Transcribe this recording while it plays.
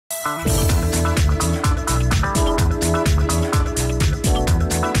Hello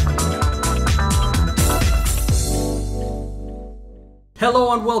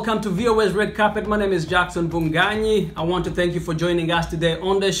and welcome to VOA's Red Carpet. My name is Jackson Bunganyi. I want to thank you for joining us today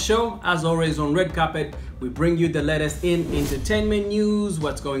on the show. As always on Red Carpet, we bring you the latest in entertainment news,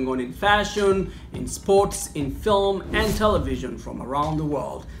 what's going on in fashion, in sports, in film and television from around the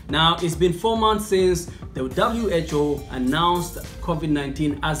world. Now, it's been 4 months since the WHO announced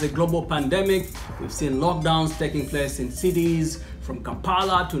COVID-19 as a global pandemic. We've seen lockdowns taking place in cities from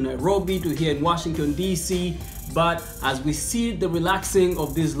Kampala to Nairobi to here in Washington, D.C. But as we see the relaxing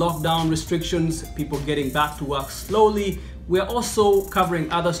of these lockdown restrictions, people getting back to work slowly, we're also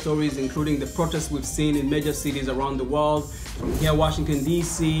covering other stories, including the protests we've seen in major cities around the world, from here Washington,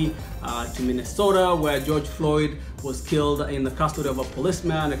 D.C. To Minnesota, where George Floyd was killed in the custody of a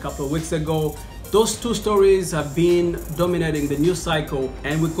policeman a couple of weeks ago. Those two stories have been dominating the news cycle,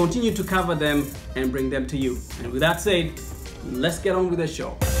 and we continue to cover them and bring them to you. And with that said, let's get on with the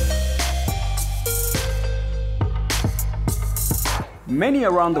show. Many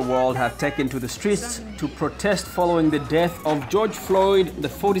around the world have taken to the streets to protest following the death of George Floyd, the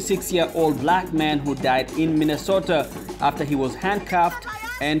 46-year-old black man who died in Minnesota after he was handcuffed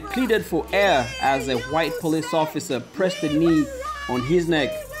and pleaded for air as a white police officer pressed the knee on his neck.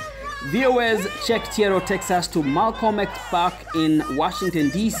 VOA's Chek Tiero takes us to Malcolm X Park in Washington,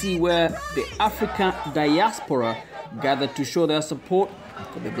 D.C., where the African Diaspora gathered to show their support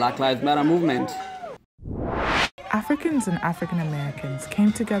for the Black Lives Matter movement. Africans and African Americans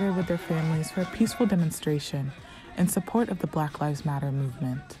came together with their families for a peaceful demonstration in support of the Black Lives Matter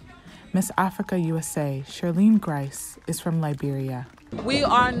movement. Miss Africa USA, Charlene Grice, is from Liberia. We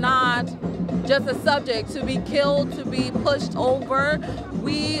are not just a subject to be killed, to be pushed over.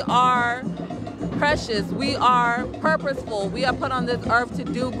 We are precious. We are purposeful. We are put on this earth to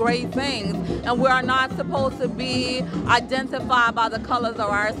do great things, and we are not supposed to be identified by the colors of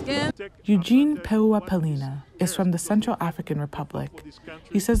our skin. Eugene Peua-Pelina is from the Central African Republic.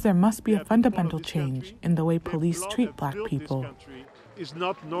 He says there must be a fundamental change in the way police treat black people. It's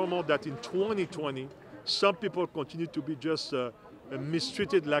not normal that in 2020, some people continue to be just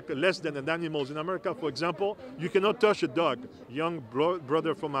mistreated like less than animals. In America, for example, you cannot touch a dog. Young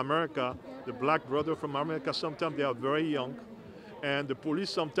brother from America, the black brother from America, sometimes they are very young. And the police,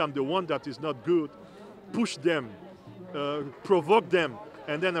 sometimes the one that is not good, push them, provoke them.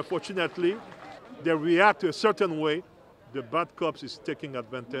 And then unfortunately, they react a certain way. The bad cops is taking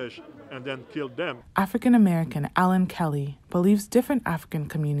advantage and then kill them. African-American Alan Kelly believes different African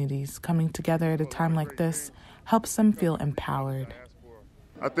communities coming together at a time like this helps them feel empowered.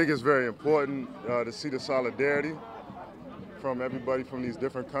 I think it's very important to see the solidarity from everybody from these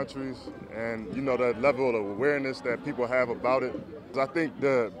different countries and, you know, that level of awareness that people have about it. I think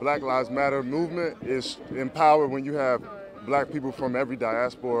the Black Lives Matter movement is empowered when you have black people from every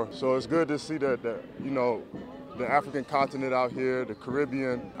diaspora. So it's good to see that, you know, the African continent out here, the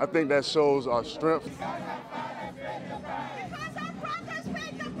Caribbean, I think that shows our strength.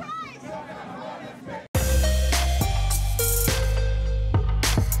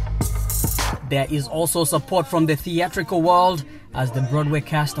 There is also support from the theatrical world as the Broadway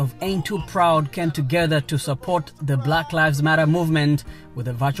cast of Ain't Too Proud came together to support the Black Lives Matter movement with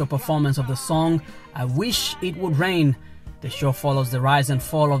a virtual performance of the song I Wish It Would Rain. The show follows the rise and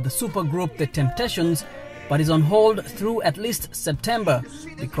fall of the supergroup The Temptations, but is on hold through at least September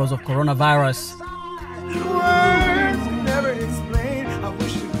because of coronavirus. Words never explain. I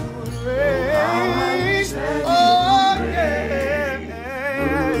wish it would rain. Oh, yeah.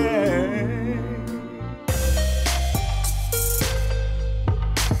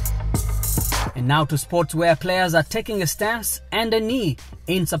 And now to sports, where players are taking a stance and a knee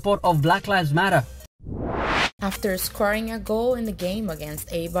in support of Black Lives Matter. After scoring a goal in the game against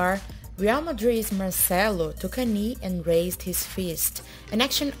Eibar, Real Madrid's Marcelo took a knee and raised his fist, an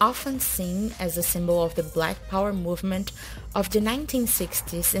action often seen as a symbol of the Black Power movement of the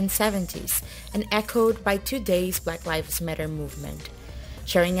 1960s and 70s and echoed by today's Black Lives Matter movement.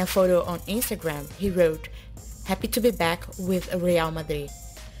 Sharing a photo on Instagram, he wrote, "Happy to be back with Real Madrid.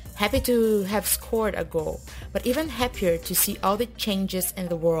 Happy to have scored a goal, but even happier to see all the changes in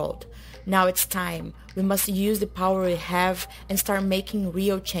the world. Now it's time. We must use the power we have and start making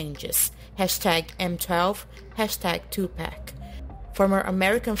real changes. Hashtag M12, hashtag Tupac." Former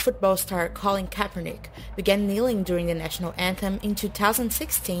American football star Colin Kaepernick began kneeling during the national anthem in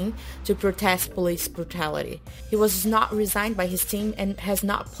 2016 to protest police brutality. He was not resigned by his team and has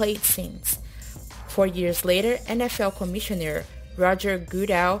not played since. 4 years later, NFL Commissioner Roger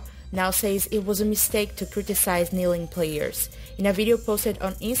Goodell now says it was a mistake to criticize kneeling players. In a video posted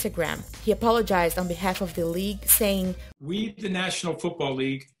on Instagram, he apologized on behalf of the league, saying, "We, the National Football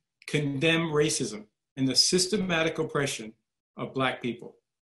League, condemn racism and the systematic oppression of Black people.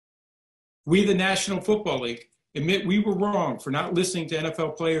 We, the National Football League, admit we were wrong for not listening to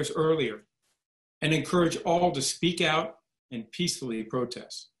NFL players earlier and encourage all to speak out and peacefully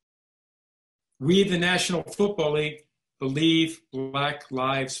protest. We, the National Football League, believe Black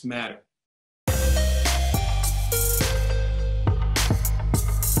Lives Matter."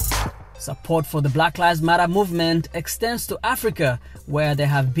 Support for the Black Lives Matter movement extends to Africa, where there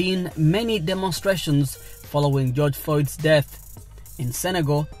have been many demonstrations following George Floyd's death. In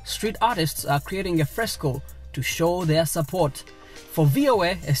Senegal, street artists are creating a fresco to show their support. For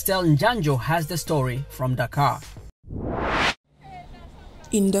VOA, Estelle Njanjo has the story from Dakar.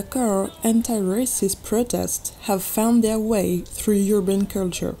 In Dakar, anti-racist protests have found their way through urban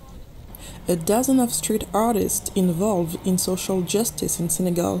culture. A dozen of street artists involved in social justice in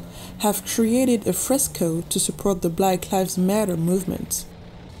Senegal have created a fresco to support the Black Lives Matter movement.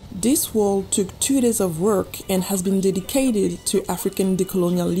 This wall took 2 days of work and has been dedicated to African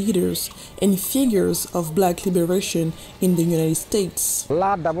decolonial leaders and figures of Black liberation in the United States.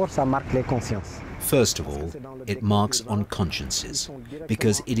 First of all, it marks on consciences,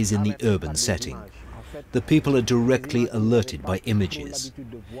 because it is in the urban setting. The people are directly alerted by images.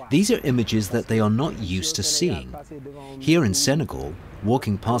 These are images that they are not used to seeing. Here in Senegal,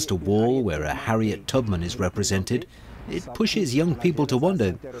 walking past a wall where a Harriet Tubman is represented, it pushes young people to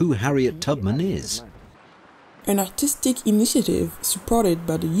wonder who Harriet Tubman is. An artistic initiative supported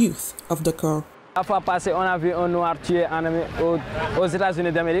by the youth of Dakar.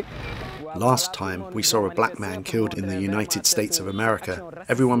 Last time we saw a black man killed in the United States of America,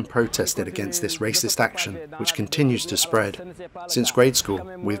 everyone protested against this racist action, which continues to spread. Since grade school,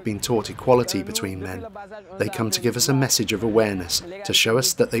 we've been taught equality between men. They come to give us a message of awareness, to show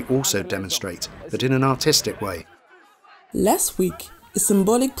us that they also demonstrate, but in an artistic way. Last week, a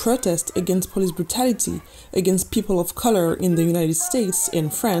symbolic protest against police brutality against people of color in the United States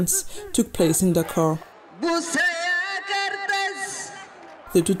and France took place in Dakar.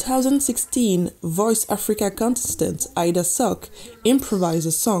 The 2016 Voice Africa contestant Aida Sok improvised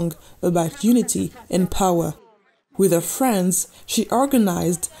a song about unity and power. With her friends, she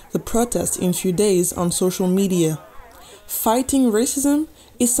organized the protest in a few days on social media. Fighting racism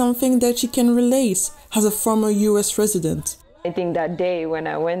is something that she can relate as a former US resident. I think that day when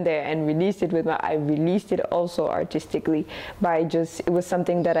I went there and released it I released it also artistically, it was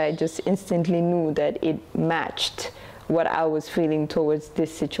something that I just instantly knew that it matched what I was feeling towards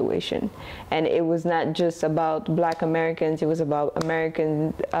this situation. And it was not just about Black Americans, it was about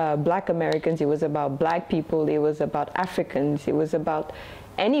Black Americans, it was about Black people, it was about Africans, it was about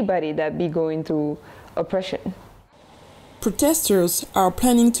anybody that be going through oppression. Protesters are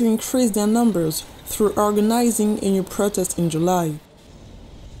planning to increase their numbers through organizing a new protest in July.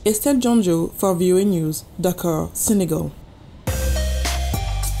 Estelle Njanjo for VOA News, Dakar, Senegal.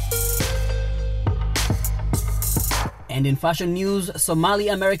 And in fashion news,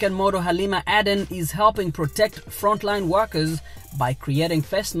 Somali-American model Halima Aden is helping protect frontline workers by creating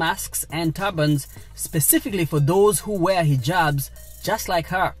face masks and turbans specifically for those who wear hijabs, just like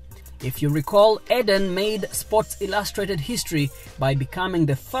her. If you recall, Aden made Sports Illustrated history by becoming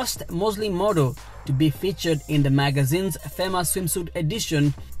the first Muslim model to be featured in the magazine's famous swimsuit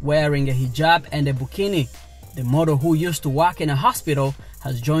edition wearing a hijab and a bikini. The model, who used to work in a hospital,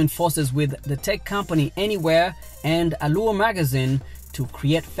 has joined forces with the tech company Anywhere and Allure magazine to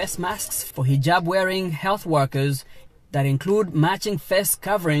create face masks for hijab-wearing health workers that include matching face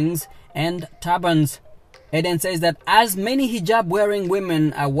coverings and turbans. Aden says that as many hijab-wearing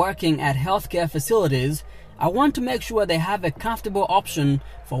women are working at healthcare facilities, I want to make sure they have a comfortable option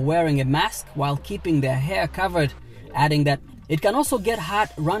for wearing a mask while keeping their hair covered, adding that it can also get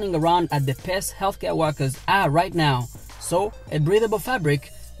hot running around at the pace healthcare workers are right now, so a breathable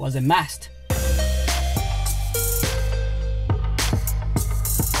fabric was a must.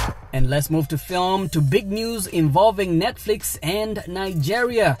 And let's move to film, to big news involving Netflix and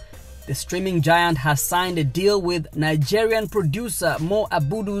Nigeria. The streaming giant has signed a deal with Nigerian producer Mo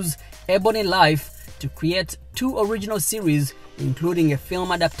Abudu's Ebony Life to create 2 original series, including a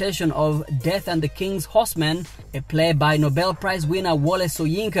film adaptation of Death and the King's Horseman, a play by Nobel Prize winner Wole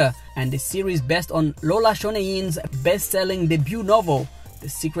Soyinka, and a series based on Lola Shoneyin's best-selling debut novel, The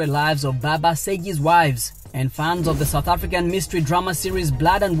Secret Lives of Baba Segi's Wives. And fans of the South African mystery drama series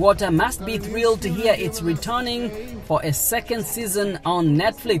Blood and Water must be thrilled to hear it's returning for a second season on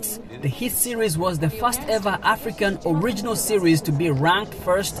Netflix. The hit series was the first ever African original series to be ranked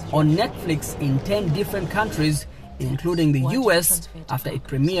first on Netflix in 10 different countries, including the US, after it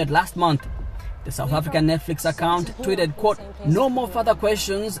premiered last month. The South African Netflix account tweeted, quote, "No more further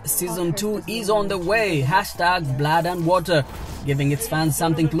questions, season 2 is on the way, #Blood and Water," giving its fans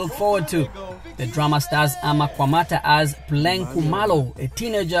something to look forward to. The drama stars Ama Kwamata as Plenkumalo, a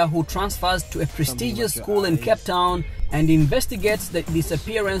teenager who transfers to a prestigious school in Cape Town and investigates the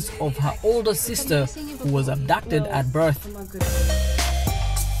disappearance of her older sister who was abducted at birth.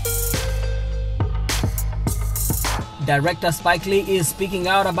 Director Spike Lee is speaking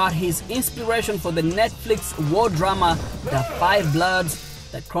out about his inspiration for the Netflix war drama The Five Bloods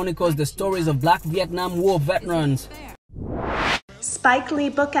that chronicles the stories of Black Vietnam War veterans. Spike Lee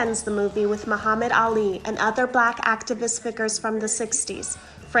bookends the movie with Muhammad Ali and other black activist figures from the 60s,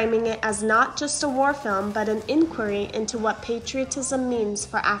 framing it as not just a war film but an inquiry into what patriotism means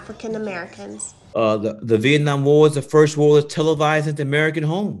for African Americans. The Vietnam War is the first war that's televised into American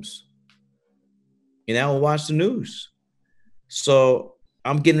homes. And I will watch the news. So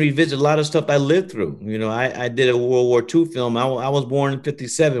I'm getting to revisit a lot of stuff I lived through. You know, I did a World War II film. I was born in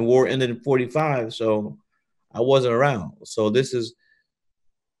 57, war ended in 45, so I wasn't around. So this is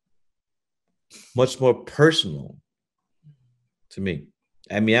much more personal to me.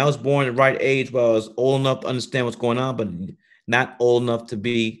 I mean, I was born at the right age where I was old enough to understand what's going on, but not old enough to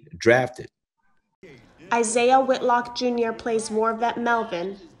be drafted. Isaiah Whitlock Jr. plays war vet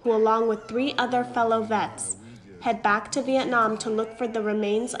Melvin, who along with 3 other fellow vets, head back to Vietnam to look for the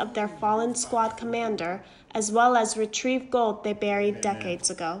remains of their fallen squad commander, as well as retrieve gold they buried decades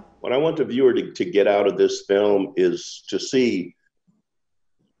ago. What I want the viewer to get out of this film is to see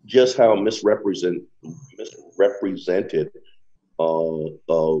just how misrepresented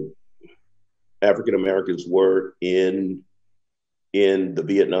African Americans were in the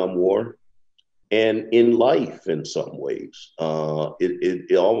Vietnam War and in life in some ways. All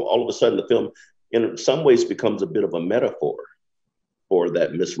of a sudden the film in some ways becomes a bit of a metaphor for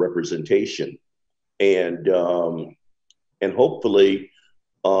that misrepresentation. And hopefully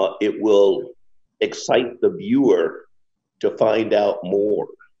it will excite the viewer to find out more.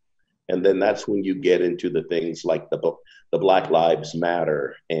 And then that's when you get into the things like the Black Lives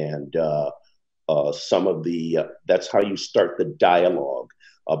Matter and some of that's how you start the dialogue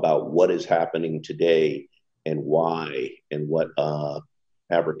about what is happening today and why and what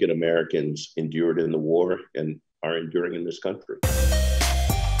African Americans endured in the war and are enduring in this country.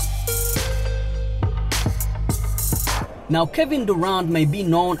 Now, Kevin Durant may be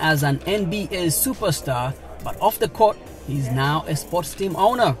known as an NBA superstar, but off the court, he's now a sports team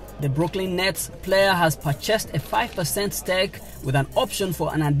owner. The Brooklyn Nets player has purchased a 5% stake with an option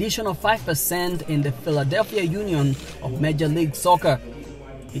for an additional 5% in the Philadelphia Union of Major League Soccer.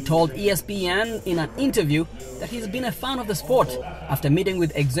 He told ESPN in an interview that he's been a fan of the sport. After meeting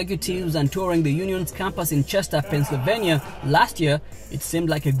with executives and touring the Union's campus in Chester, Pennsylvania last year, it seemed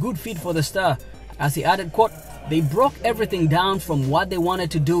like a good fit for the star. As he added, quote, "They broke everything down from what they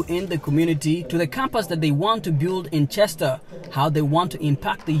wanted to do in the community to the campus that they want to build in Chester, how they want to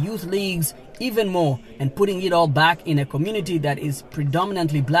impact the youth leagues even more, and putting it all back in a community that is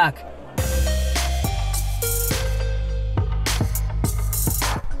predominantly black."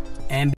 And